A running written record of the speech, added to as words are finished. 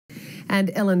And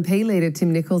LNP leader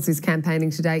Tim Nicholls is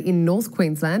campaigning today in North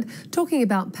Queensland, talking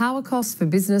about power costs for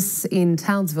business in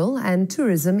Townsville and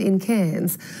tourism in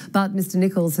Cairns. But Mr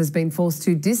Nicholls has been forced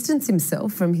to distance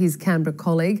himself from his Canberra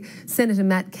colleague, Senator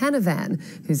Matt Canavan,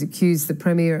 who's accused the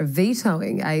Premier of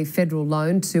vetoing a federal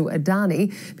loan to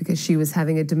Adani because she was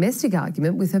having a domestic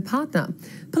argument with her partner.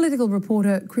 Political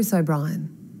reporter Chris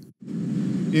O'Brien.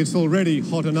 It's already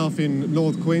hot enough in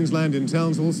North Queensland in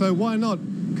Townsville, so why not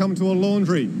come to a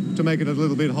laundry to make it a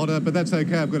little bit hotter? But that's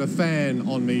okay, I've got a fan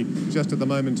on me just at the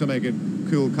moment to make it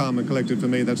cool, calm and collected for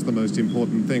me. That's the most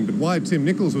important thing. But why Tim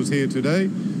Nicholls was here today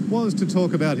was to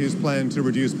talk about his plan to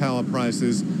reduce power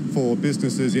prices for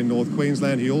businesses in North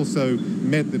Queensland. He also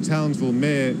met the Townsville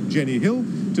Mayor, Jenny Hill,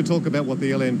 to talk about what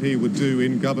the LNP would do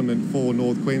in government for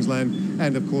North Queensland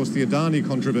and, of course, the Adani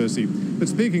controversy. But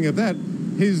speaking of that,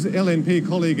 his LNP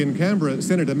colleague in Canberra,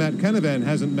 Senator Matt Canavan,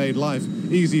 hasn't made life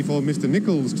easy for Mr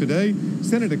Nicholls today.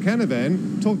 Senator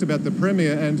Canavan talked about the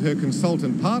Premier and her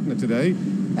consultant partner today,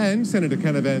 and Senator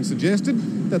Canavan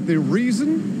suggested that the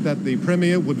reason that the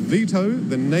Premier would veto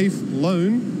the NAIF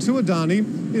loan to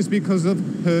Adani is because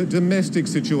of her domestic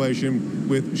situation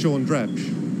with Sean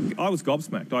Drapsch. I was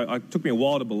gobsmacked. It took me a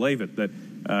while to believe it, that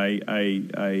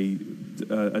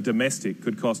a domestic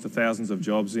could cost thousands of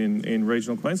jobs in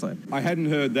regional Queensland. I hadn't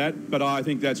heard that, but I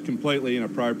think that's completely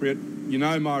inappropriate. You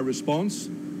know my response.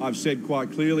 I've said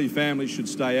quite clearly families should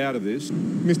stay out of this.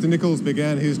 Mr Nicholls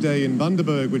began his day in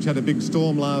Bundaberg, which had a big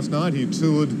storm last night. He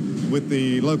toured with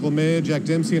the local mayor, Jack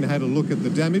Dempsey, and had a look at the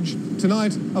damage.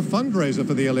 Tonight, a fundraiser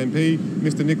for the LNP.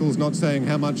 Mr Nicholls not saying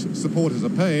how much supporters are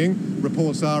paying.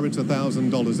 Reports are it's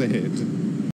 $1,000 a head.